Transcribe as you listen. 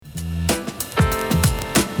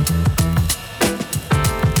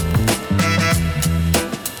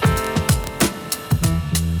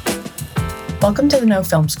Welcome to the No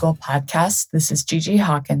Film School podcast. This is Gigi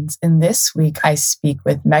Hawkins, and this week I speak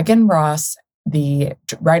with Megan Ross, the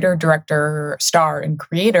writer, director, star, and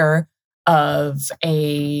creator of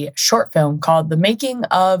a short film called The Making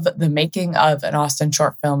of an Austin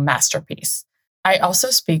short film masterpiece. I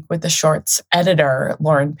also speak with the short's editor,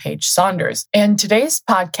 Lauren Page Saunders. And today's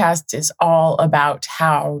podcast is all about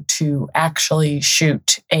how to actually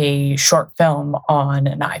shoot a short film on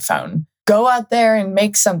an iPhone. Go out there and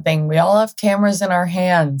make something. We all have cameras in our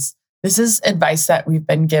hands. This is advice that we've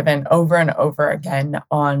been given over and over again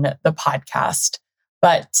on the podcast.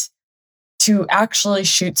 But to actually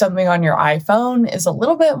shoot something on your iPhone is a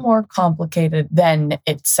little bit more complicated than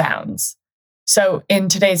it sounds. So in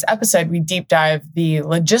today's episode, we deep dive the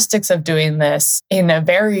logistics of doing this in a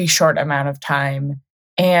very short amount of time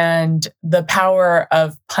and the power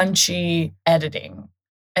of punchy editing.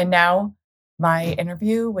 And now, my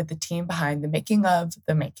interview with the team behind The Making of.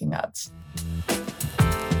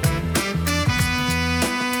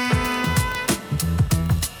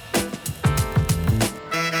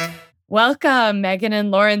 Welcome, Megan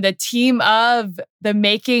and Lauren, the team of The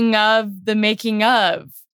Making of.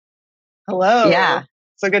 Hello. Yeah.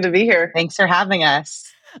 So good to be here. Thanks for having us.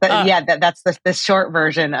 That's the short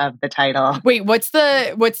version of the title. Wait, what's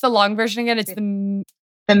the long version again? It's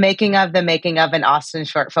The Making of an Austin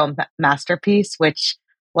short film masterpiece, which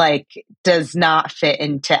does not fit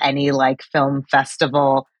into any film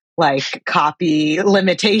festival copy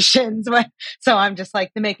limitations. So I'm just The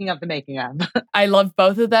Making of. I love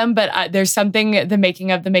both of them, but there's something The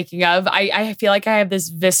Making of. I feel like I have this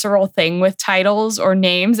visceral thing with titles or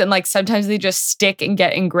names, and sometimes they just stick and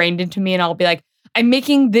get ingrained into me, and I'll be like, I'm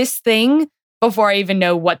making this thing before I even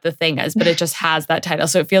know what the thing is, but it just has that title.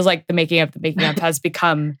 So it feels like The Making of has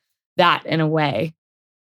become that in a way.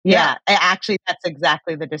 Yeah, actually, that's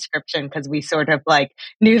exactly the description, because we sort of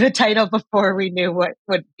knew the title before we knew what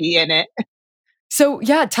would be in it. So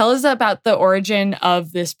yeah, tell us about the origin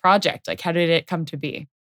of this project. How did it come to be?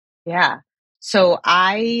 Yeah. So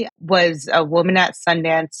I was a Woman at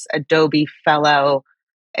Sundance Adobe Fellow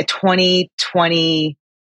 2021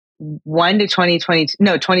 to 2022,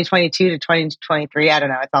 no, 2022 to 2023. I don't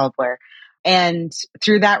know. It's all a blur. And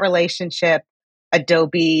through that relationship,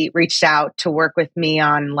 Adobe reached out to work with me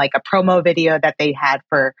on a promo video that they had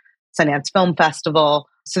for Sundance Film Festival.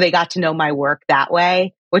 So they got to know my work that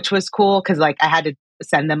way, which was cool, because I had to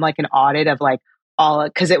send them an audit of all,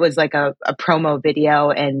 because it was a promo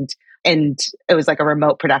video and it was a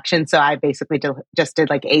remote production. So I basically just did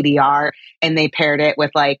ADR, and they paired it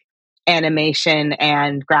with animation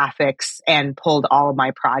and graphics and pulled all of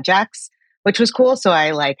my projects, which was cool. So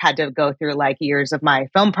I had to go through years of my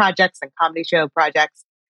film projects and comedy show projects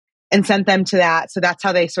and sent them to that. So that's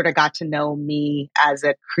how they sort of got to know me as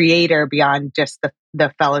a creator beyond just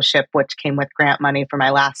the fellowship, which came with grant money for my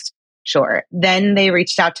last short. Then they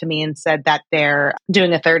reached out to me and said that they're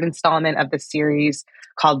doing a third installment of the series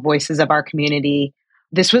called Voices of Our Community.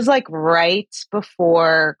 This was right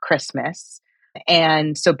before Christmas.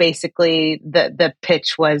 And so basically the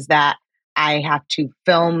pitch was that I have to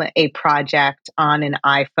film a project on an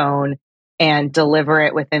iPhone and deliver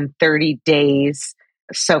it within 30 days.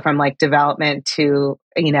 So from development to,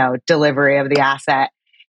 delivery of the asset.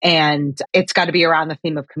 And it's got to be around the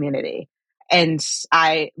theme of community. And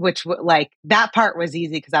that part was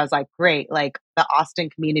easy, because I was great, the Austin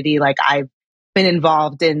community, I've been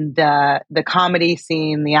involved in the comedy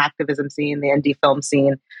scene, the activism scene, the indie film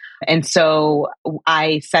scene. And so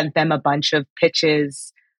I sent them a bunch of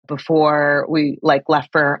pitches before we left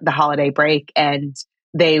for the holiday break. And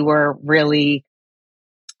they were really,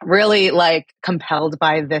 really compelled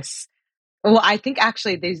by this. Well, I think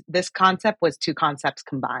actually this concept was two concepts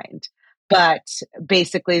combined. But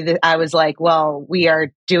basically, I was well, we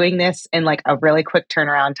are doing this in a really quick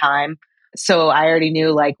turnaround time. So I already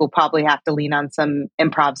knew we'll probably have to lean on some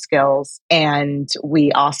improv skills. And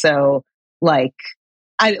we also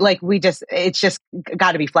it's just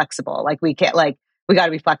got to be flexible. We can't we got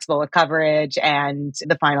to be flexible with coverage and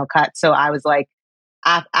the final cut. So I was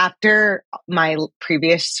after my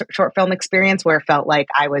previous short film experience, where it felt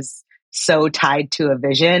I was so tied to a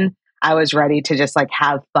vision, I was ready to just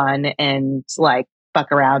have fun and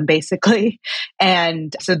fuck around, basically.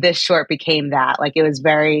 And so this short became that. It was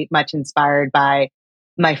very much inspired by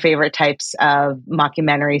my favorite types of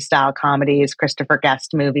mockumentary style comedies, Christopher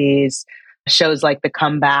Guest movies, shows like The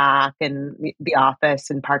Comeback and The Office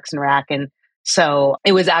and Parks and Rec. And so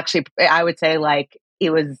it was actually, I would say it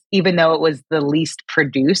was, even though it was the least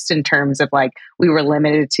produced in terms of we were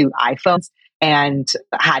limited to iPhones and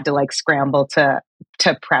had to scramble to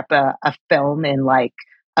prep a film in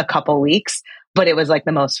a couple weeks. but it was like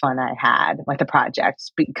the most fun I had with the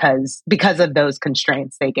project because of those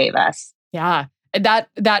constraints they gave us. Yeah.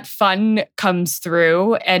 That fun comes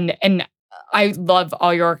through, and I love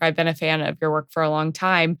all your work. I've been a fan of your work for a long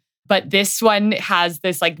time, but this one has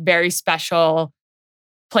this like very special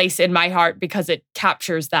place in my heart because it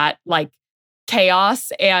captures that like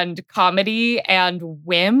chaos and comedy and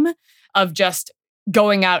whim of just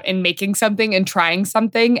going out and making something and trying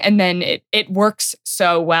something, and then it works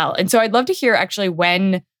so well. And so I'd love to hear actually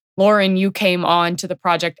when Lauren, you came on to the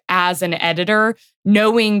project as an editor,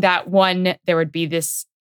 knowing that one, there would be this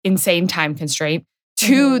insane time constraint.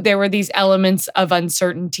 Two, there were these elements of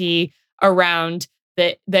uncertainty around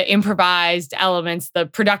the improvised elements, the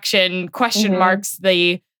production question marks,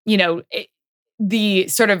 the the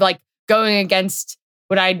sort of like going against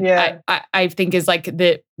what I think is like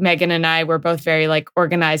the Megan and I were both very like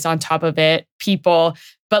organized on top of it people,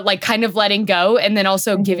 but like kind of letting go and then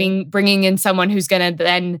also bringing in someone who's going to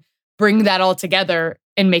then bring that all together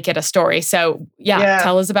and make it a story. So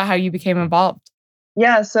tell us about how you became involved.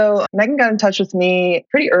 Yeah, so Megan got in touch with me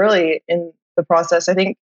pretty early in the process. I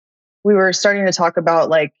think we were starting to talk about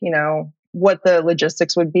like, what the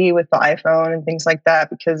logistics would be with the iPhone and things like that,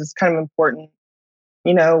 because it's kind of important.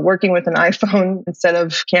 Working with an iPhone instead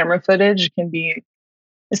of camera footage it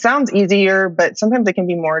sounds easier, but sometimes it can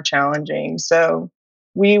be more challenging. So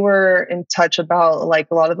we were in touch about like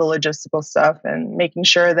a lot of the logistical stuff and making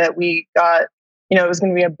sure that we got, it was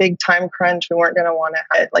going to be a big time crunch. We weren't going to want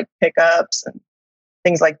to have like pickups and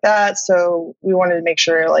things like that. So we wanted to make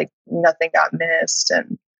sure like nothing got missed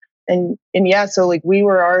and yeah, so like we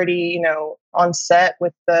were already, on set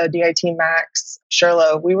with the DIT Max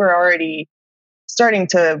Sherlock. We were already starting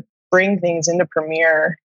to bring things into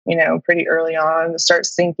Premiere, pretty early on to start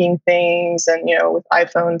syncing things. And, with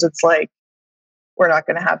iPhones, it's like, we're not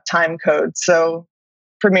going to have time codes. So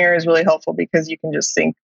Premiere is really helpful because you can just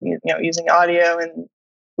sync, using audio, and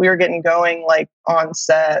we were getting going like on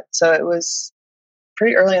set. So it was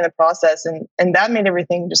pretty early in the process. And that made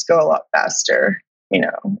everything just go a lot faster,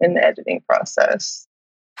 in the editing process.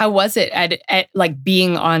 How was it at like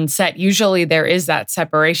being on set? Usually there is that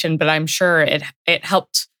separation, but I'm sure it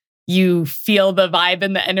helped you feel the vibe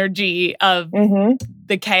and the energy of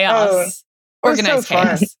the chaos, organized so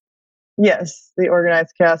chaos. Fun. Yes, the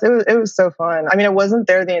organized chaos. It was so fun. I mean, I wasn't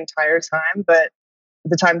there the entire time, but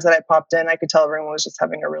the times that I popped in, I could tell everyone was just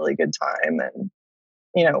having a really good time and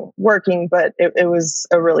working. But it was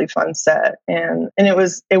a really fun set, and it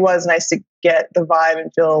was nice to get the vibe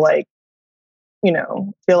and feel like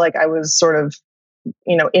I was sort of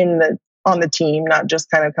on the team, not just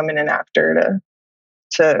kind of coming in after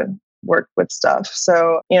to work with stuff.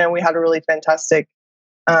 So we had a really fantastic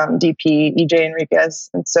DP, EJ Enriquez.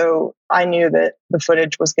 And so I knew that the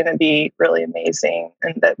footage was going to be really amazing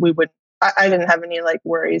and that I didn't have any like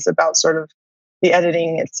worries about sort of the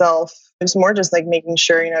editing itself. It was more just like making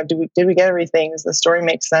sure, did we get everything? Does the story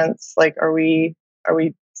make sense? Like, are we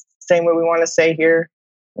saying what we want to say here?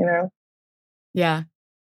 Yeah.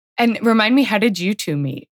 And remind me, how did you two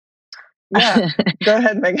meet? Yeah, go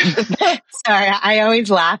ahead, Megan. Sorry, I always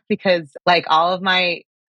laugh because like all of my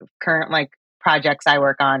current like projects I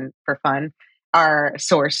work on for fun are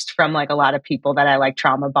sourced from like a lot of people that I like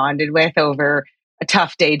trauma bonded with over a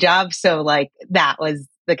tough day job. So like that was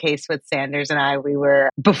the case with Sanders and I. We were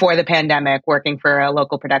before the pandemic working for a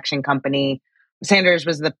local production company. Sanders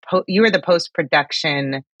was you were the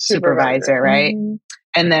post-production supervisor, right?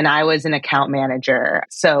 And then I was an account manager.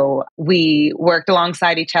 So we worked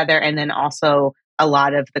alongside each other and then also a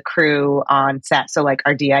lot of the crew on set. So like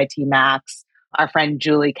our DIT Max, our friend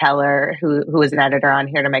Julie Keller, who was an editor on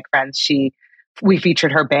Here to Make Friends, we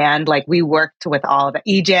featured her band. Like we worked with all of it.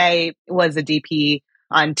 EJ was a DP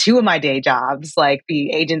on two of my day jobs, like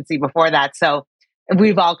the agency before that. So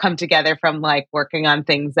we've all come together from like working on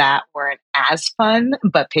things that weren't as fun,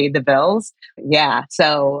 but paid the bills. Yeah.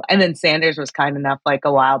 So, and then Sanders was kind enough like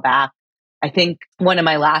a while back. I think one of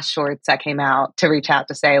my last shorts that came out to reach out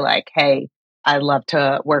to say like, hey, I'd love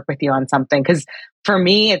to work with you on something. Cause for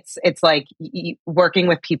me, it's like working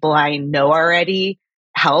with people I know already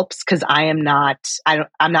helps. Cause I'm not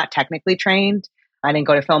technically trained. I didn't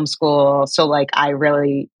go to film school. So like I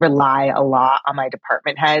really rely a lot on my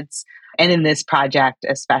department heads. And in this project,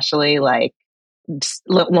 especially like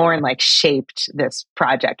Lauren like shaped this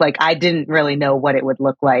project. Like I didn't really know what it would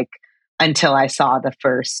look like until I saw the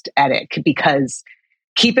first edit, because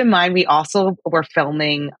keep in mind, we also were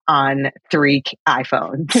filming on 3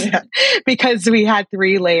 iPhones because we had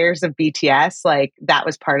 3 layers of BTS. Like that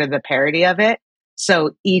was part of the parody of it.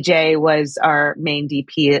 So EJ was our main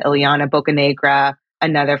DP, Ileana Bocanegra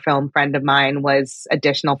another film friend of mine was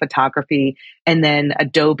additional photography. And then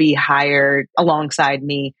Adobe hired alongside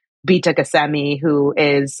me Bita Kasemi, who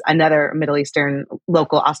is another Middle Eastern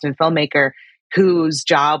local Austin filmmaker whose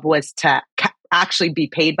job was to actually be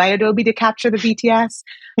paid by Adobe to capture the BTS.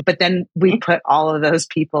 But then we put all of those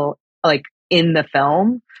people like in the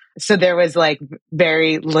film. So there was like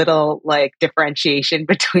very little like differentiation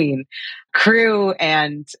between crew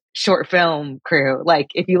and short film crew.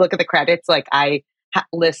 Like if you look at the credits, like I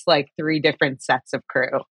list like 3 different sets of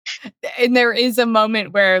crew. And there is a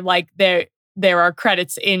moment where like there are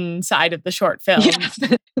credits inside of the short film. Yes.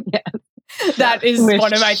 Yes. That is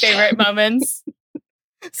one of my favorite moments.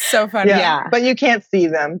 So funny. Yeah. But you can't see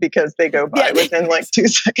them because they go by within like 2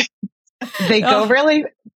 seconds. They go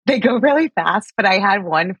really fast, but I had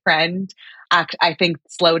one friend I think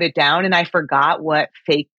slowed it down and I forgot what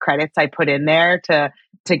fake credits I put in there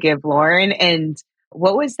to give Lauren. And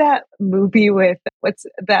what was that movie with what's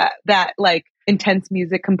that like intense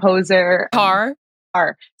music composer? Tar.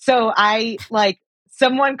 So I like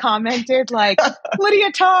someone commented like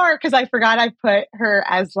Lydia Tarr because I forgot I put her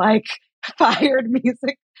as like fired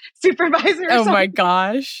music supervisor. Oh my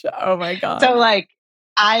gosh. So like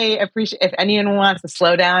I appreciate if anyone wants to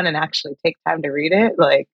slow down and actually take time to read it.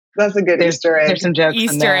 Like that's a good Easter egg. There's some jokes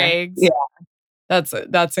Easter in there. eggs. Yeah,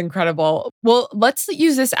 that's incredible. Well, let's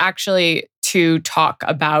use this actually to talk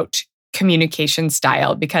about communication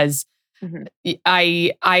style because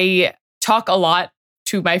I talk a lot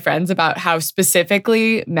to my friends about how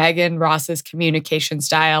specifically Megan Ross's communication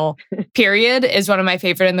style, period, is one of my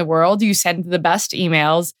favorite in the world. You send the best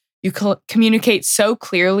emails. You communicate so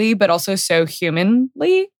clearly, but also so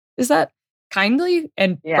humanly. Is that kindly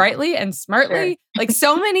and brightly and smartly? Sure. Like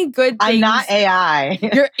so many good things. I'm not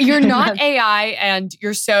AI. You're not AI, and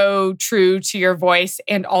you're so true to your voice.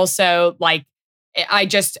 And also, like,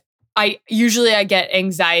 I usually get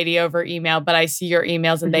anxiety over email, but I see your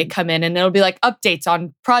emails and they come in and it'll be like updates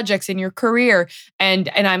on projects in your career. And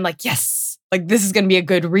I'm like, yes, like this is going to be a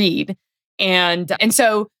good read. And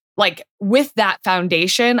so like with that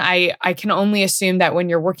foundation, I can only assume that when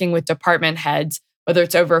you're working with department heads, whether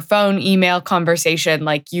it's over phone, email, conversation,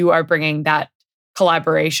 like you are bringing that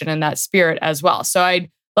collaboration and that spirit as well. So I'd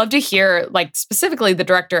love to hear like specifically the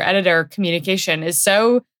director editor communication is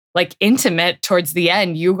so like intimate towards the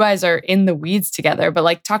end. You guys are in the weeds together, but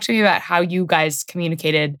like talk to me about how you guys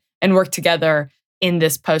communicated and worked together in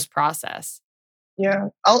this post process. Yeah,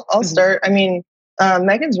 I'll start. I mean,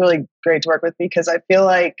 Megan's really great to work with because I feel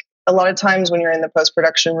like a lot of times when you're in the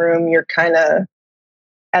post-production room, you're kind of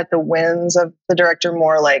at the whims of the director,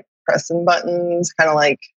 more like pressing buttons, kind of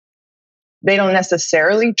like they don't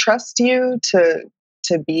necessarily trust you to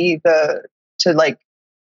be the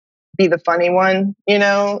funny one, you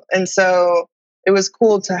know? And so it was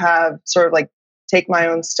cool to have sort of like take my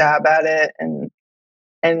own stab at it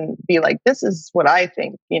and be like, this is what I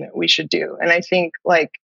think, we should do. And I think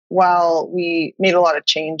like, while we made a lot of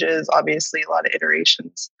changes, obviously a lot of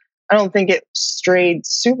iterations, I don't think it strayed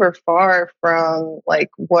super far from like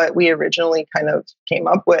what we originally kind of came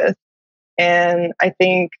up with. And I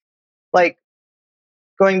think like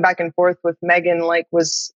going back and forth with Megan, like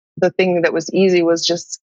was the thing that was easy was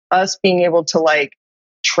just us being able to like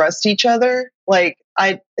trust each other. Like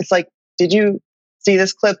it's like, did you see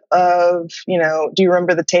this clip of, do you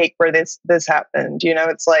remember the take where this happened?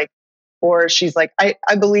 It's like, or she's like,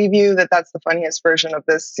 I believe you that that's the funniest version of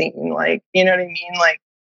this scene. Like, you know what I mean? Like,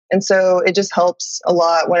 and so it just helps a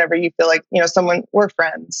lot whenever you feel like, we're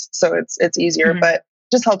friends. So it's easier, but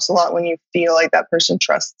just helps a lot when you feel like that person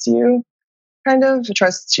trusts you, kind of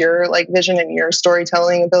trusts your like vision and your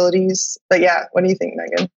storytelling abilities. But yeah, what do you think,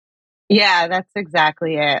 Megan? Yeah, that's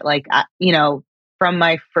exactly it. Like, from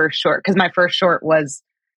my first short, because my first short was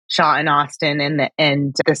shot in Austin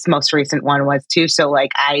and this most recent one was too. So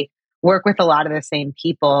like I work with a lot of the same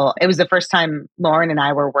people. It was the first time Lauren and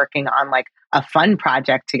I were working on like a fun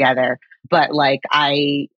project together, but like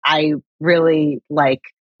I really like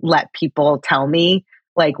let people tell me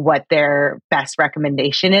like what their best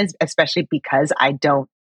recommendation is, especially because I don't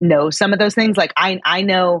know some of those things. Like I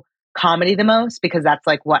know comedy the most because that's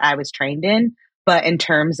like what I was trained in. But in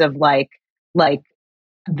terms of like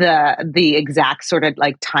the exact sort of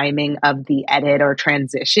like timing of the edit or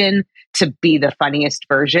transition to be the funniest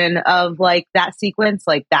version of like that sequence,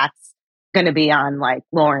 like that's going to be on like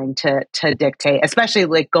Lauren to dictate, especially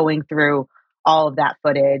like going through all of that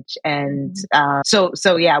footage. And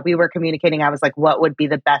so yeah, we were communicating. I was like, what would be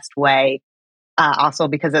the best way? Also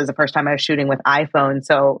because it was the first time I was shooting with iPhone.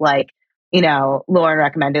 So like, Lauren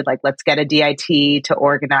recommended like, let's get a DIT to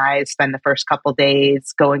organize, spend the first couple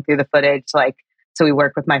days going through the footage, like So we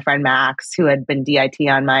worked with my friend Max, who had been DIT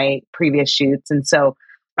on my previous shoots. And so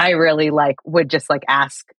I really like would just like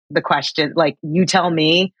ask the question, like, you tell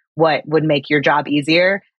me what would make your job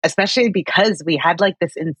easier, especially because we had like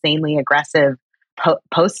this insanely aggressive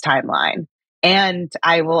post timeline. And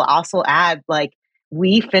I will also add, like,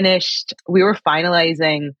 we were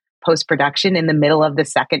finalizing post production in the middle of the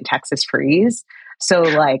second Texas freeze. So,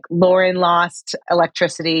 like, Lauren lost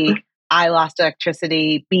electricity, I lost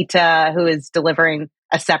electricity. Beta, who is delivering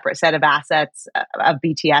a separate set of assets of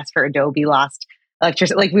BTS for Adobe, lost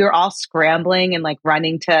electricity. Like, we were all scrambling and like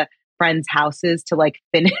running to friends' houses to like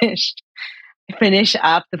finish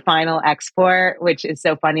up the final export, which is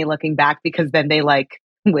so funny looking back because then they like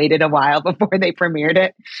waited a while before they premiered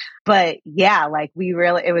it. But yeah, like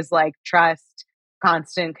it was like trust,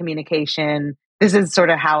 constant communication. This is sort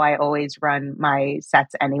of how I always run my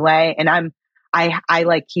sets anyway. And I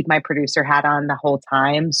like keep my producer hat on the whole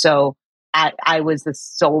time. So I was the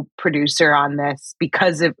sole producer on this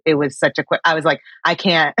because it was such a quick, I was like, I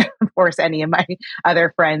can't force any of my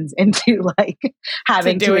other friends into like To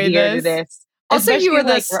having to doing adhere to this. this. Also, you Especially were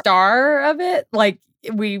the like, star of it. Like,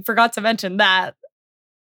 we forgot to mention that.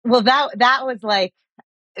 well, that was like,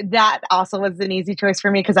 that also was an easy choice for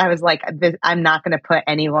me because I was like, I'm not going to put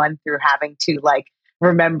anyone through having to like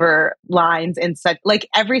remember lines and such. Like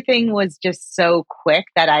everything was just so quick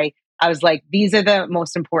that I was like, these are the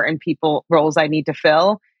most important people roles I need to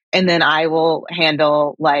fill. And then I will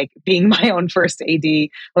handle like being my own first AD,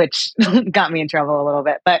 which got me in trouble a little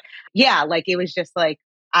bit. But yeah, like it was just like,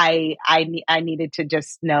 I needed to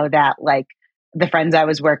just know that like the friends I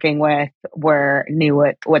was working with knew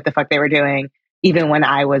what the fuck they were doing, even when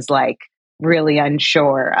I was like really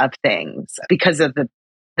unsure of things because of the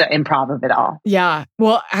improv of it all. Yeah.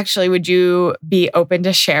 Well, actually, would you be open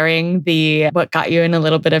to sharing what got you in a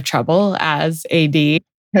little bit of trouble as AD?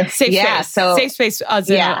 Yeah. So Safe space, as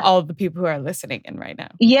in yeah. all of the people who are listening in right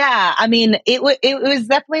now. Yeah. I mean, it was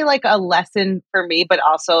definitely like a lesson for me, but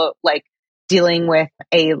also like dealing with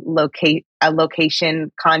a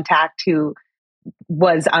location contact who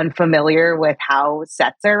was unfamiliar with how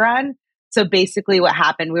sets are run. So basically what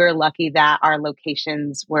happened, we were lucky that our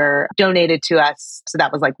locations were donated to us. So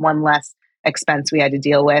that was like one less expense we had to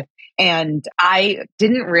deal with. And I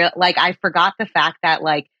didn't I forgot the fact that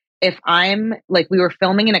like, if I'm like, we were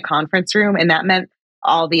filming in a conference room and that meant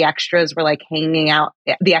all the extras were like hanging out,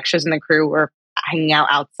 the extras and the crew were hanging out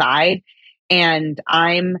outside. And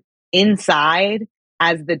I'm inside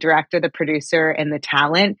as the director, the producer, and the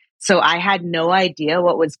talent. So I had no idea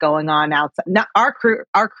what was going on outside. Not, our crew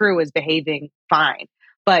was behaving fine,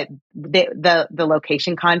 but the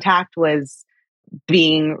location contact was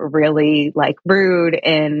being really like rude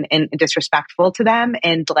and disrespectful to them.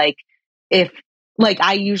 And like, if like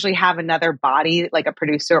I usually have another body, like a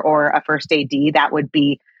producer or a first AD that would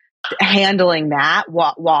be handling that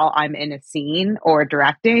while I'm in a scene or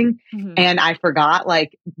directing. Mm-hmm. And I forgot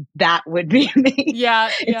like that would be me.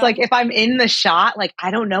 Yeah. It's like if I'm in the shot, like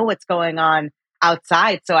I don't know what's going on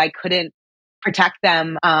outside. So I couldn't protect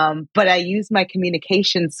them. But I used my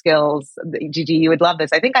communication skills. Gigi, you would love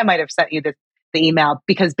this. I think I might have sent you the email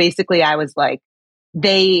because basically I was like,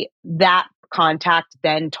 that contact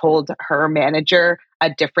then told her manager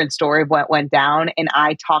a different story of what went down. And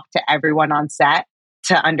I talked to everyone on set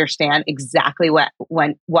to understand exactly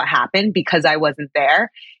what happened because I wasn't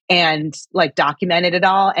there, and like documented it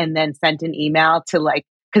all and then sent an email to like,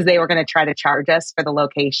 because they were going to try to charge us for the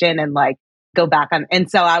location and like go back on. And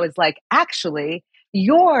so I was like, actually,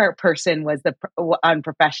 your person was the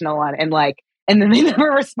unprofessional one. And like, and then they never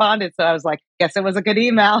responded. So I was like, guess it was a good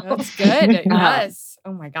email. That's good. Yes.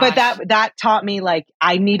 Oh my gosh. But that taught me like,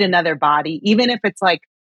 I need another body, even if it's like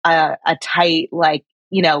a tight, like,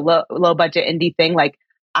 you know, low budget indie thing. Like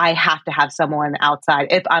I have to have someone outside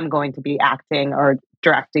if I'm going to be acting or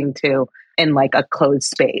directing too in like a closed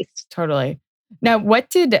space. Totally. Now,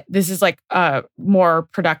 this is like a more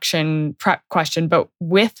production prep question, but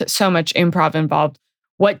with so much improv involved,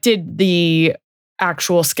 what did the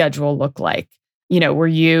actual schedule look like? You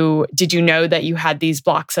know, did you know that you had these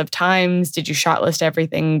blocks of times? Did you shortlist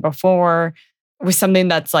everything before? Was something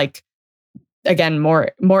that's like, again,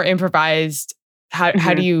 more improvised?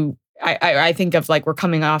 How do you, I think of like, we're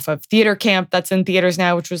coming off of theater camp that's in theaters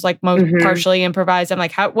now, which was like partially improvised. I'm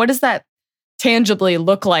like, what does that tangibly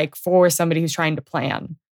look like for somebody who's trying to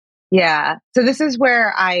plan? Yeah. So this is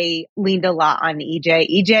where I leaned a lot on EJ.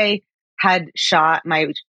 EJ had shot my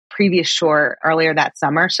previous short earlier that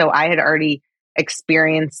summer. So I had already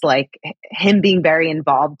experienced like him being very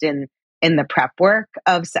involved in the prep work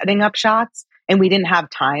of setting up shots. And we didn't have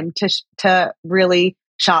time to really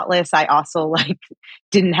shot list. I also like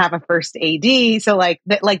didn't have a first AD. So like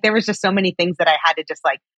there was just so many things that I had to just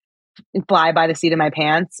like fly by the seat of my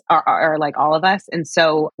pants, or like all of us. And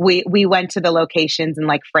so we went to the locations and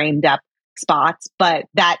like framed up spots, but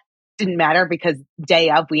that didn't matter because day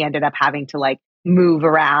of we ended up having to like move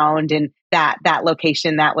around, and that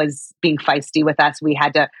location that was being feisty with us, we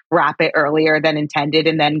had to wrap it earlier than intended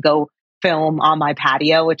and then go film on my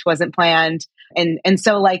patio, which wasn't planned. And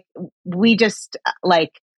so like we just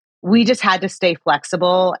like we just had to stay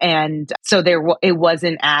flexible. And so it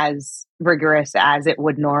wasn't as rigorous as it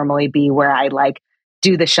would normally be, where I like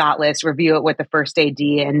do the shot list, review it with the first AD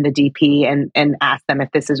and the DP, and ask them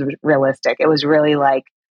if this is realistic. It was really like,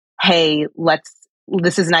 hey,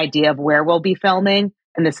 this is an idea of where we'll be filming,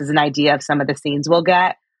 and this is an idea of some of the scenes we'll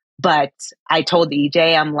get. But I told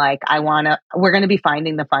EJ, I'm like, we're going to be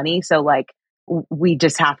finding the funny. So like, we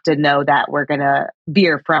just have to know that we're going to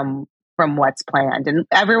veer from what's planned. And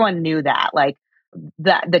everyone knew that, like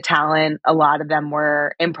the talent, a lot of them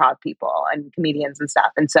were improv people and comedians and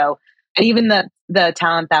stuff. And so, and even the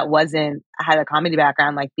talent that had a comedy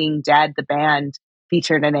background, like Being Dead, the band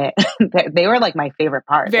featured in it, they were like my favorite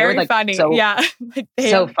part. Very they were like funny. Yeah.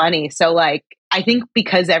 So funny. So like, I think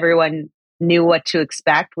because everyone knew what to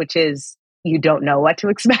expect, which is you don't know what to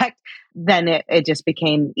expect, then it just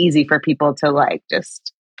became easy for people to like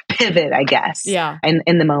just pivot, I guess. Yeah.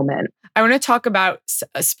 In the moment. I want to talk about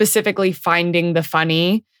specifically finding the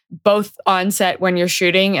funny, both on set when you're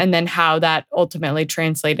shooting and then how that ultimately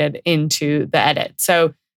translated into the edit.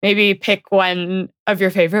 So maybe pick one of your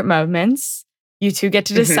favorite moments. You two get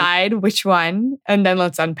to decide which one, and then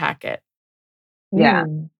let's unpack it. Yeah.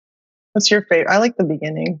 What's your favorite? I like the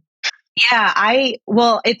beginning. Yeah,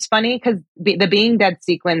 well, it's funny because the Being Dead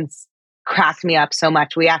sequence cracked me up so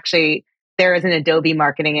much. There is an Adobe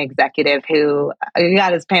marketing executive who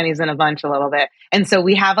got his panties in a bunch a little bit. And so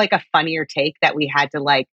we have like a funnier take that we had to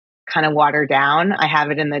like kind of water down. I have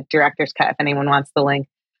it in the director's cut if anyone wants the link.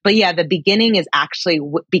 But yeah, the beginning is actually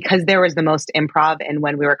because there was the most improv and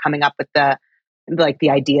when we were coming up with the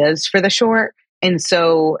ideas for the short. And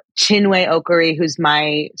so Chinwe Okori, who's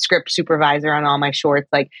my script supervisor on all my shorts,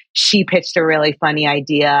 like she pitched a really funny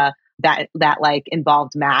idea that like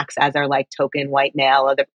involved Max as our like token white male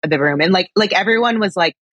of the room. And like everyone was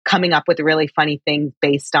like coming up with really funny things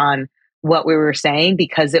based on what we were saying,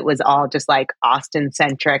 because it was all just like Austin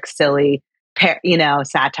centric, silly,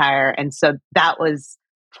 satire. And so that was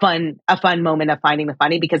a fun moment of finding the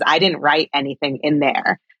funny, because I didn't write anything in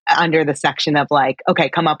there under the section of like, okay,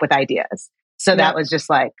 come up with ideas. So that was just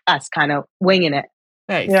like us kind of winging it.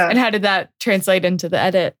 Nice. Yeah. And how did that translate into the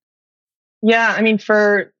edit? Yeah, I mean,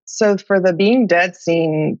 for the Being Dead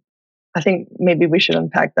scene, I think maybe we should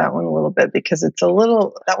unpack that one a little bit, because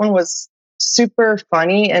that one was super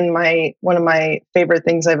funny and one of my favorite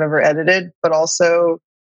things I've ever edited, but also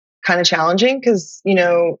kind of challenging because,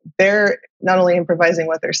 they're not only improvising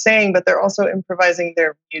what they're saying, but they're also improvising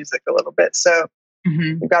their music a little bit. So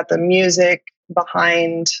we've got the music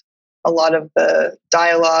behind a lot of the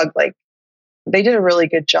dialogue. Like they did a really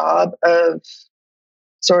good job of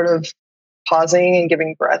sort of pausing and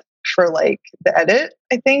giving breath for like the edit.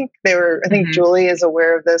 I think Julie is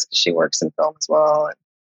aware of this because she works in film as well.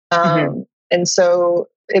 And so,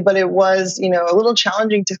 but it was, a little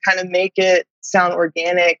challenging to kind of make it sound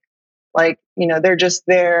organic. Like, they're just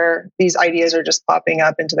there. These ideas are just popping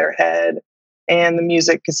up into their head and the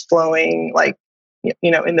music is flowing like,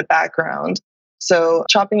 in the background. So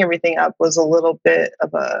chopping everything up was a little bit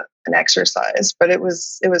of an exercise, but it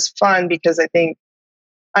was fun because I think,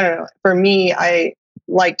 I don't know, for me, I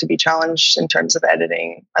like to be challenged in terms of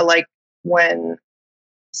editing. I like when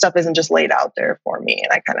stuff isn't just laid out there for me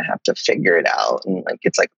and I kind of have to figure it out, and like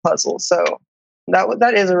it's like a puzzle. So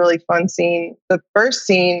that is a really fun scene. The first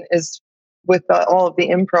scene is with all of the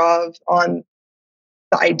improv on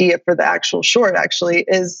the idea for the actual short actually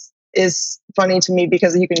is funny to me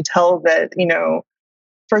because you can tell that,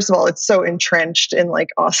 first of all, it's so entrenched in like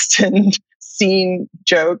Austin scene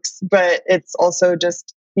jokes, but it's also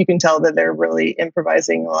just, you can tell that they're really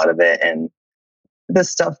improvising a lot of it. And the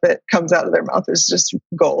stuff that comes out of their mouth is just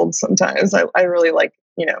gold sometimes. I really like,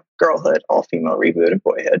 Girlhood, all female reboot of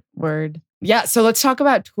Boyhood. Word. Yeah. So let's talk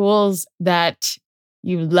about tools that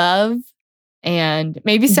you love and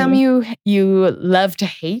maybe some you love to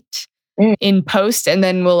hate in post. And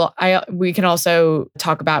then we can also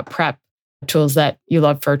talk about prep tools that you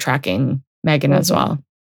love for tracking Megan as well.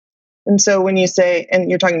 And so when you say, and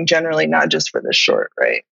you're talking generally, not just for this short,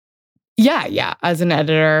 right? Yeah. As an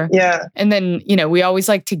editor. Yeah. And then, we always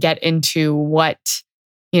like to get into what,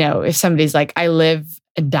 if somebody's like, I live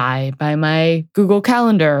die by my Google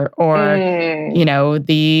Calendar or,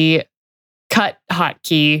 the cut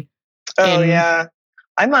hotkey. Oh yeah.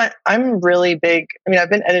 I'm really big. I mean, I've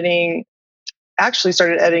been editing, actually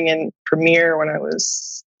started editing in Premiere when I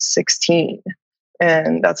was 16,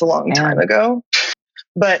 and that's a long time ago.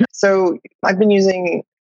 But so I've been using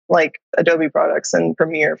like Adobe products and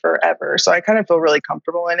Premiere forever. So I kind of feel really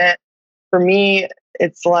comfortable in it. For me,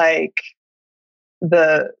 it's like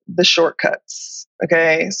the shortcuts.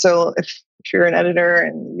 Okay. So if you're an editor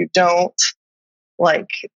and you don't like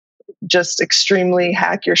just extremely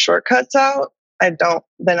hack your shortcuts out,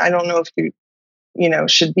 then I don't know if you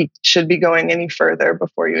should be going any further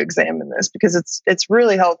before you examine this, because it's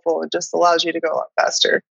really helpful. It just allows you to go a lot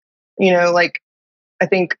faster. Like I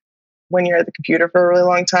think when you're at the computer for a really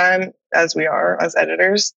long time, as we are as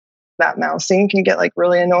editors, that mousing can get like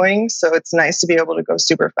really annoying. So it's nice to be able to go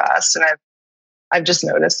super fast. And I've just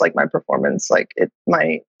noticed like my performance, like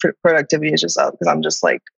my productivity is just up because I'm just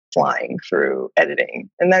like flying through editing,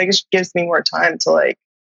 and that just gives me more time to like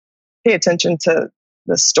pay attention to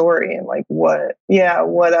the story and like what's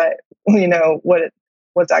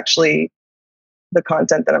actually the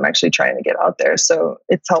content that I'm actually trying to get out there. So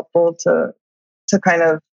it's helpful to kind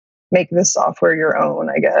of make this software your own,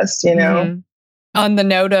 I guess. On the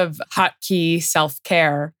note of hotkey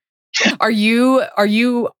self-care, are you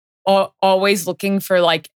always looking for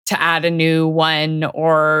like to add a new one,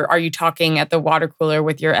 or are you talking at the water cooler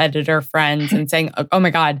with your editor friends and saying, "Oh my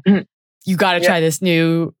God, you got to try this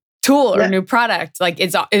new tool or new product"? Like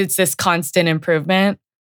it's this constant improvement.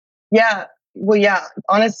 Yeah. Well, yeah.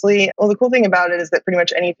 Honestly, the cool thing about it is that pretty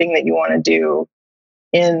much anything that you want to do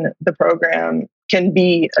in the program can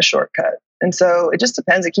be a shortcut. And so it just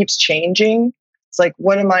depends. It keeps changing. It's like,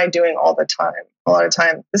 what am I doing all the time? A lot of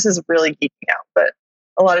time, this is really geeking out, but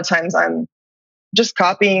a lot of times I'm just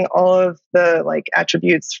copying all of the like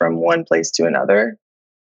attributes from one place to another.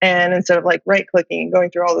 And instead of like right clicking and going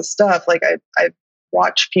through all this stuff, like I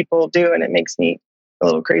watch people do, and it makes me a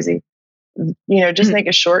little crazy. Just make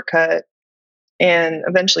a shortcut, and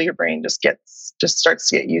eventually your brain just starts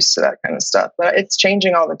to get used to that kind of stuff. But it's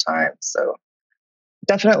changing all the time. So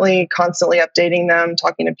definitely constantly updating them,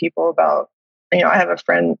 talking to people about, I have a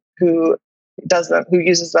friend who who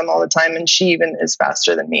uses them all the time, and she even is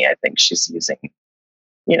faster than me. I think she's using,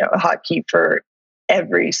 a hotkey for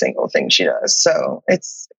every single thing she does. So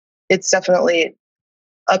it's definitely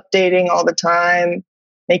updating all the time,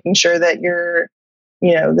 making sure that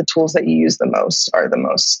the tools that you use the most are the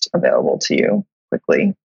most available to you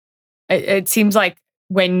quickly. It seems like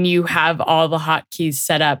when you have all the hotkeys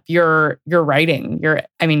set up, you're writing.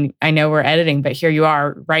 I know we're editing, but here you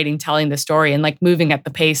are writing, telling the story, and like moving at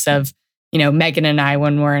the pace of, Megan and I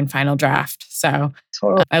when we're in final draft. So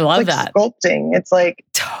totally. I love it's like that. Sculpting. It's like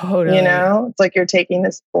totally. It's like you're taking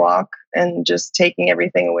this block and just taking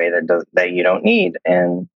everything away that you don't need.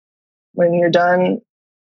 And when you're done,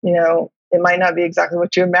 it might not be exactly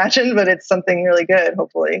what you imagined, but it's something really good,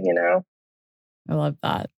 hopefully. I love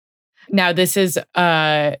that. Now, this is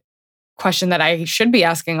a question that I should be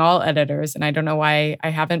asking all editors, and I don't know why I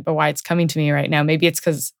haven't, but why it's coming to me right now. Maybe it's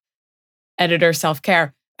because editor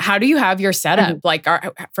self-care. How do you have your setup? Like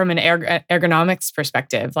from an ergonomics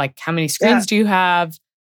perspective, like how many screens do you have?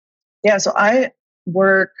 Yeah, so I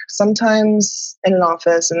work sometimes in an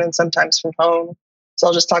office and then sometimes from home. So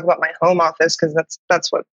I'll just talk about my home office because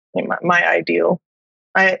that's what my ideal.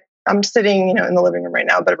 I'm sitting, in the living room right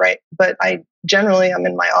now, but I generally I'm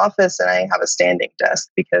in my office and I have a standing desk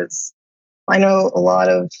because I know a lot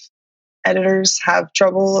of editors have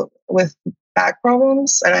trouble with back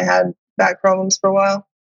problems, and I had back problems for a while.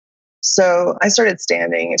 So I started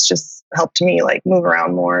standing. It's just helped me like move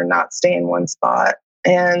around more, not stay in one spot.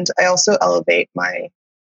 And I also elevate my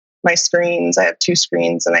screens. I have two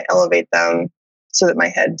screens, and I elevate them so that my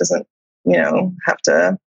head doesn't, have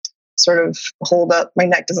to sort of hold up. My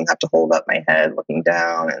neck doesn't have to hold up my head looking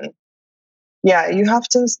down. And yeah, you have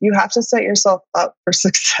to set yourself up for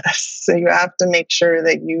success. So you have to make sure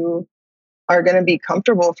that you are going to be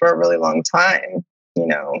comfortable for a really long time,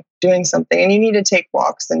 doing something. And you need to take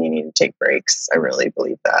walks and you need to take breaks. I really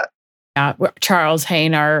believe that. Yeah, Charles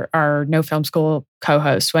Hain, our No Film School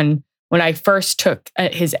co-host, when I first took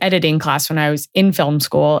his editing class when I was in film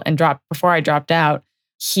school and before I dropped out,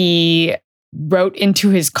 he wrote into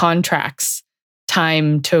his contracts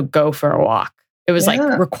time to go for a walk. It was like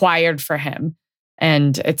required for him.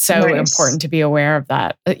 And it's so important to be aware of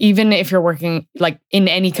that. Even if you're working like in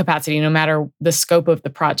any capacity, no matter the scope of the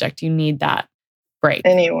project, you need that break.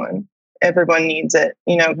 Everyone needs it,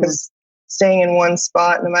 because staying in one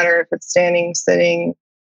spot, no matter if it's standing, sitting,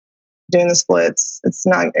 doing the splits. It's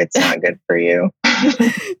not good for you.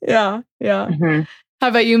 Yeah. Yeah. Mm-hmm. How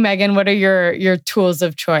about you, Megan? What are your tools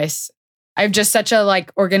of choice? I have just such a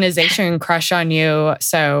organization crush on you.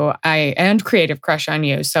 And creative crush on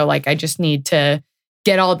you. So I just need to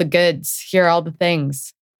get all the goods, hear all the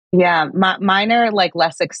things. Yeah, mine are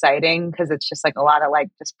less exciting because it's just a lot of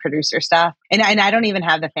just producer stuff. And I don't even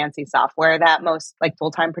have the fancy software that most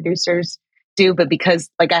full-time producers do, but because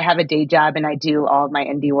I have a day job and I do all of my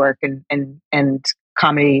indie work and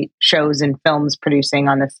comedy shows and films producing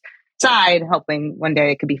on this side, hoping one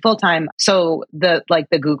day it could be full-time. So the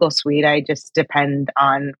Google Suite, I just depend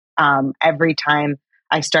on every time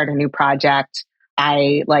I start a new project.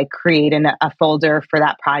 I create a folder for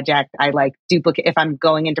that project. I duplicate if I'm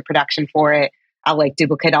going into production for it. I'll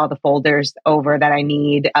duplicate all the folders over that I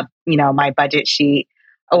need. My budget sheet,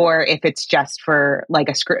 or if it's just for a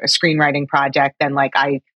screenwriting project, then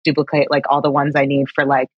I duplicate all the ones I need for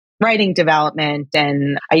writing development.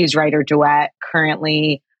 And I use Writer Duet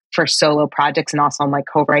currently for solo projects, and also I'm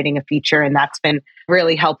co-writing a feature, and that's been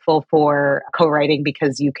really helpful for co-writing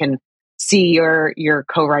because you can see your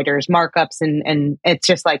co-writers markups, and it's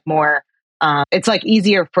just more it's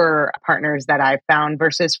easier for partners that I've found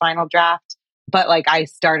versus Final Draft. But I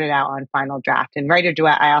started out on Final Draft, and Writer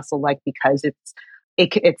Duet I also like because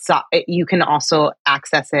you can also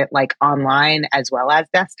access it online as well as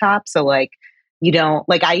desktop. So you don't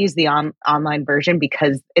I use the online version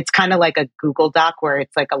because it's kind of like a Google Doc where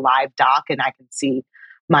it's a live doc and I can see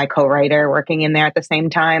my co-writer working in there at the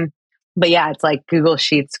same time. But yeah, it's Google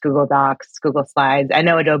Sheets, Google Docs, Google Slides. I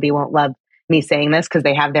know Adobe won't love me saying this because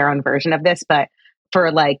they have their own version of this, but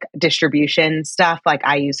for distribution stuff,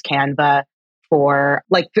 I use Canva for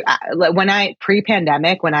when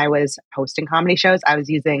pre-pandemic, when I was hosting comedy shows, I was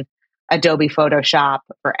using Adobe Photoshop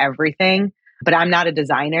for everything. But I'm not a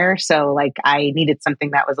designer, so I needed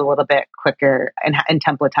something that was a little bit quicker and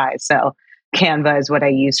templatized. So Canva is what I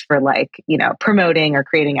use for promoting or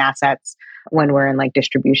creating assets when we're in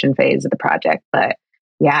distribution phase of the project. But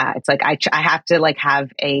yeah, it's I have to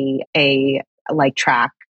have a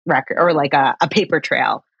track record or a paper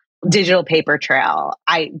trail, digital paper trail.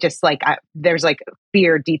 I just there's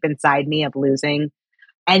fear deep inside me of losing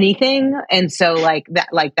anything. And so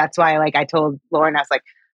that's why I told Lauren, I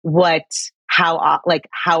was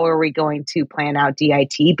how are we going to plan out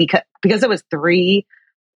DIT? Because it was 3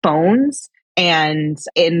 phones, and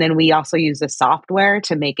then we also use the software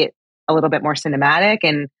to make it a little bit more cinematic.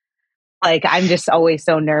 And I'm just always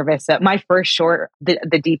so nervous. My first short, the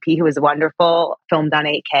DP, who was wonderful, filmed on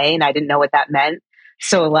 8K, and I didn't know what that meant.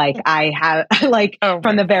 So I have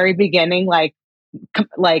from the very beginning,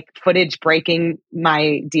 footage breaking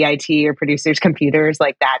my DIT or producers' computers,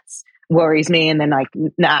 that's worries me. And then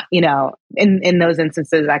not, in those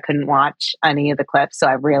instances, I couldn't watch any of the clips. So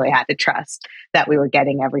I really had to trust that we were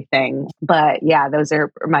getting everything. But yeah, those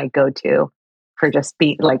are my go-to for just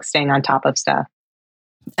staying on top of stuff.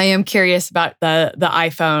 I am curious about the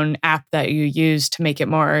iPhone app that you use to make it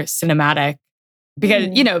more cinematic, because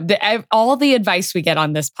all the advice we get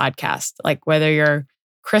on this podcast, whether you're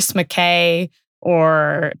Chris McKay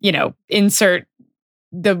or insert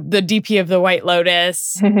the DP of the White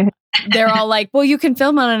Lotus, they're all well, you can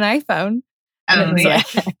film on an iPhone. And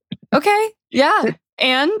it's okay, yeah,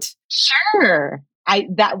 and sure.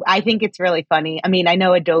 I think it's really funny. I mean, I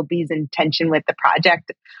know Adobe's intention with the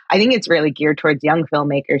project. I think it's really geared towards young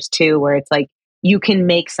filmmakers too, where it's you can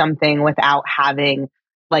make something without having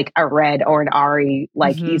a Red or an Ari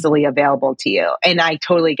easily available to you. And I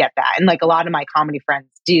totally get that. And a lot of my comedy friends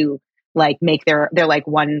do make their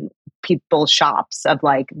one people shops of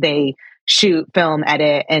they shoot, film,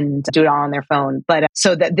 edit, and do it all on their phone. But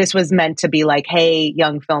so that this was meant to be hey,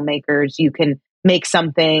 young filmmakers, you can make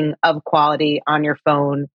something of quality on your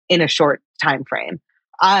phone in a short time frame.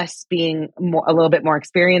 Us being a little bit more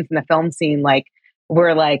experienced in the film scene,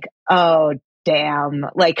 we're oh damn,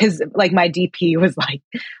 because my DP was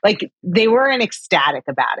they weren't ecstatic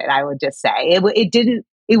about it. I would just say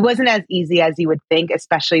it wasn't as easy as you would think,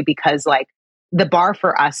 especially because the bar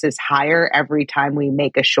for us is higher every time we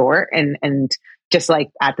make a short, and just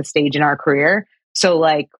at the stage in our career. So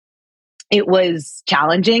it was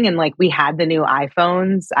challenging, and we had the new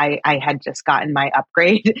iPhones. I had just gotten my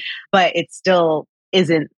upgrade, but it still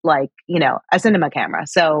isn't a cinema camera.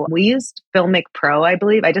 So we used Filmic Pro, I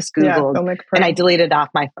believe. I just Googled and I deleted off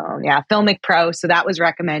my phone. Yeah, Filmic Pro. So that was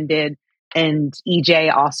recommended. And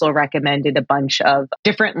EJ also recommended a bunch of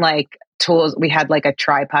different tools. We had a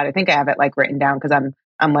tripod. I think I have it written down because I'm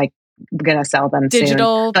gonna sell them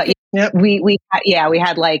digital soon. But yep. we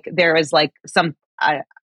had there was some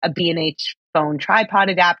a B&H phone tripod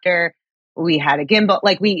adapter. we had a gimbal.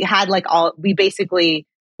 Like we had like we basically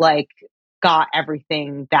like got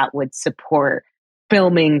everything that would support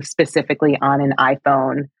filming specifically on an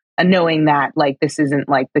iPhone, and knowing that like this isn't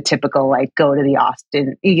like the typical like go to the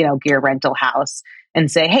Austin, gear rental house and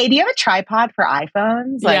say, hey, do you have a tripod for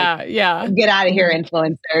iPhones? Like, Yeah. get out of here,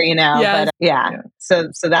 influencer, Yes.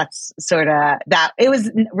 But so that's sort of that. It was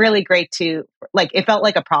really great to like, it felt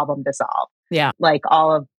like a problem to solve. Yeah. Like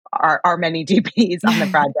all of our many DPs on the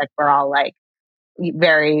project were all like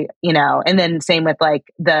very, and then same with like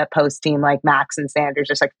the post team, like Max and Sanders,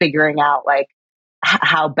 just like figuring out like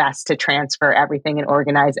how best to transfer everything and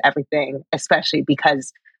organize everything, especially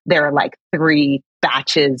because there are like 3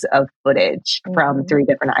 batches of footage from 3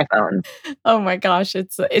 different iPhones. Oh my gosh,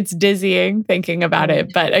 it's dizzying thinking about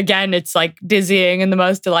it. But again, it's like dizzying in the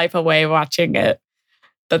most delightful way watching it.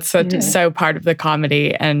 That's so part of the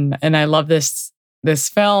comedy. And I love this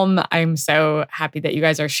film. I'm so happy that you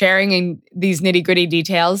guys are sharing in these nitty-gritty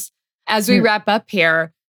details. As we wrap up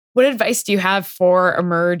here, what advice do you have for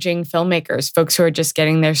emerging filmmakers, folks who are just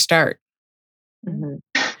getting their start?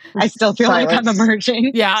 I still feel like I'm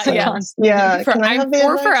emerging. Yeah. I'm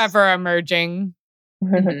forever emerging.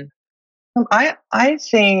 I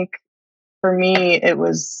think for me, it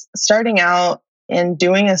was starting out and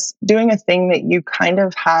doing a thing that you kind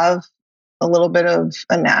of have a little bit of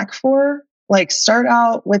a knack for. Like start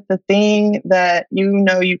out with the thing that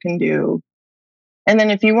you can do. And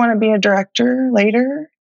then if you want to be a director later,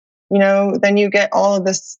 then you get all of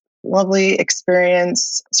this lovely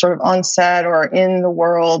experience sort of on set or in the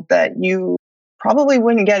world that you probably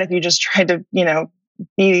wouldn't get if you just tried to,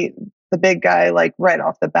 be the big guy like right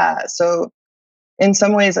off the bat. So in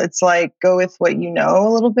some ways it's like go with what you know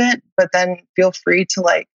a little bit, but then feel free to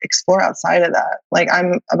like explore outside of that. Like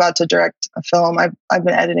I'm about to direct a film. I've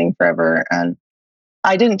been editing forever and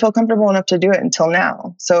I didn't feel comfortable enough to do it until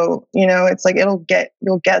now. So, it's like you'll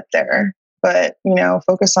get there, but,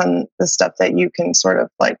 focus on the stuff that you can sort of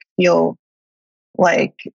like feel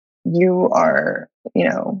like you are,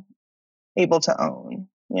 able to own,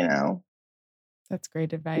 That's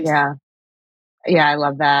great advice. Yeah, I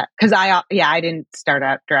love that. Cause I didn't start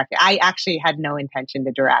out directing. I actually had no intention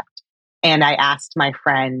to direct. And I asked my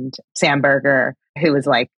friend, Sam Berger, who was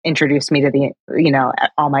like, introduced me to the,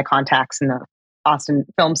 all my contacts in the Austin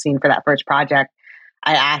film scene for that first project.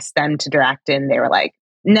 I asked them to direct and they were like,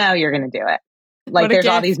 no, you're going to do it. Like there's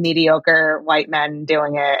all these mediocre white men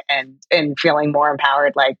doing it and feeling more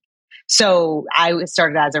empowered. Like, so I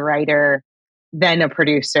started as a writer, then a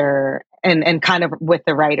producer and kind of with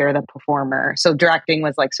the writer, the performer. So directing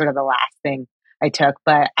was like sort of the last thing I took.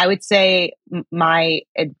 But I would say my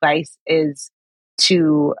advice is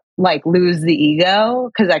to like lose the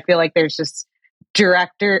ego. Cause I feel like there's just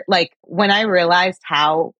director, like when I realized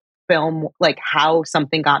how film, like how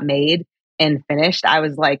something got made and finished, I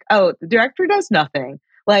was like, oh, the director does nothing.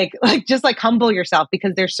 Like just like humble yourself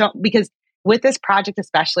because because with this project,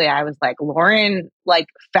 especially, I was like, Lauren, like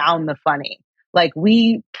found the funny. Like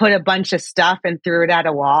we put a bunch of stuff and threw it at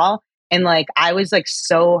a wall. And like, I was like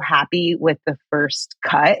so happy with the first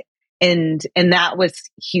cut. And that was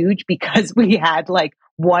huge because we had like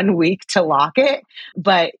 1 week to lock it.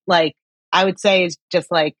 But like, I would say is just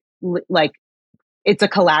like it's a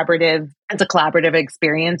collaborative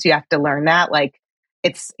experience. You have to learn that. Like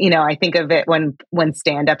it's, I think of it when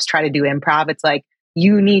stand-ups try to do improv, it's like,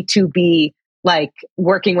 you need to be like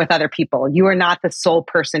working with other people. You are not the sole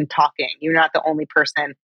person talking. You're not the only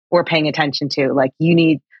person we're paying attention to. Like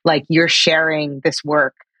you're sharing this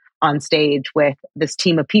work on stage with this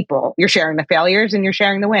team of people. You're sharing the failures and you're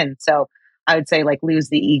sharing the wins. So I would say like lose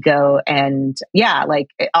the ego and like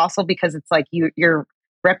also because it's like your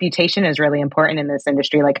reputation is really important in this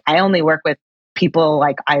industry. Like I only work with people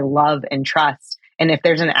like I love and trust. And if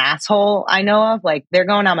there's an asshole I know of, like they're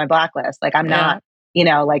going on my blacklist. Like I'm not,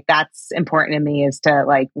 like that's important to me is to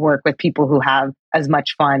like work with people who have as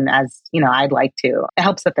much fun as, I'd like to. It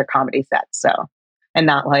helps with their comedy sets. So, and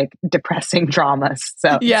not like depressing dramas.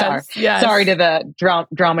 So sorry to the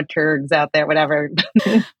dramaturgs out there, whatever.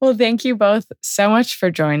 Well, thank you both so much for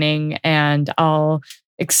joining. And I'll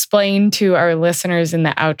explain to our listeners in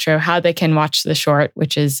the outro how they can watch the short,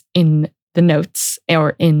 which is in the notes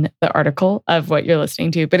or in the article of what you're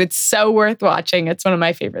listening to. But it's so worth watching. It's one of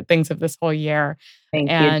my favorite things of this whole year. Thank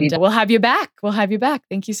you. And we'll have you back.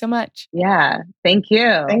 Thank you so much. Yeah. Thank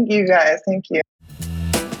you. Thank you guys. Thank you.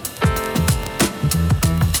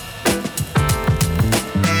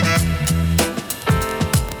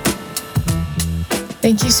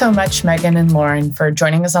 Thank you so much, Megan and Lauren, for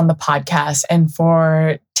joining us on the podcast and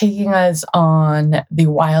for taking us on the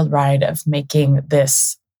wild ride of making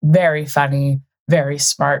this very funny, very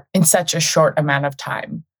smart in such a short amount of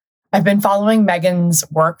time. I've been following Megan's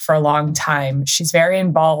work for a long time. She's very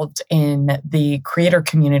involved in the creator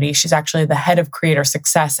community. She's actually the head of creator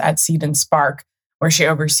success at Seed and Spark, where she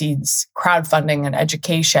oversees crowdfunding and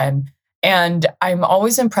education. And I'm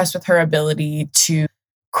always impressed with her ability to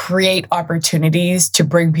create opportunities to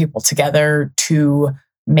bring people together to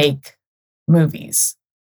make movies.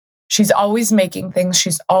 She's always making things.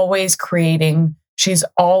 She's always creating. She's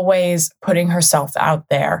always putting herself out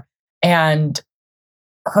there. And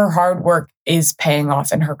her hard work is paying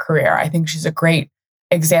off in her career. I think she's a great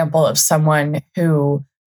example of someone who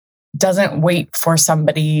doesn't wait for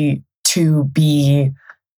somebody to be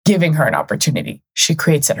giving her an opportunity. She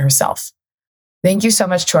creates it herself. Thank you so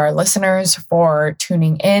much to our listeners for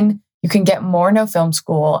tuning in. You can get more No Film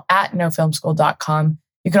School at nofilmschool.com.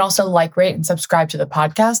 You can also like, rate, and subscribe to the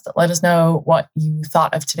podcast. Let us know what you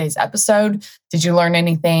thought of today's episode. Did you learn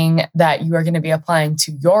anything that you are going to be applying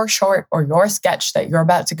to your short or your sketch that you're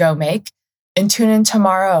about to go make? And tune in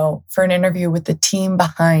tomorrow for an interview with the team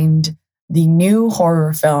behind the new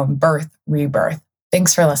horror film, Birth, Rebirth.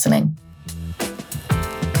 Thanks for listening.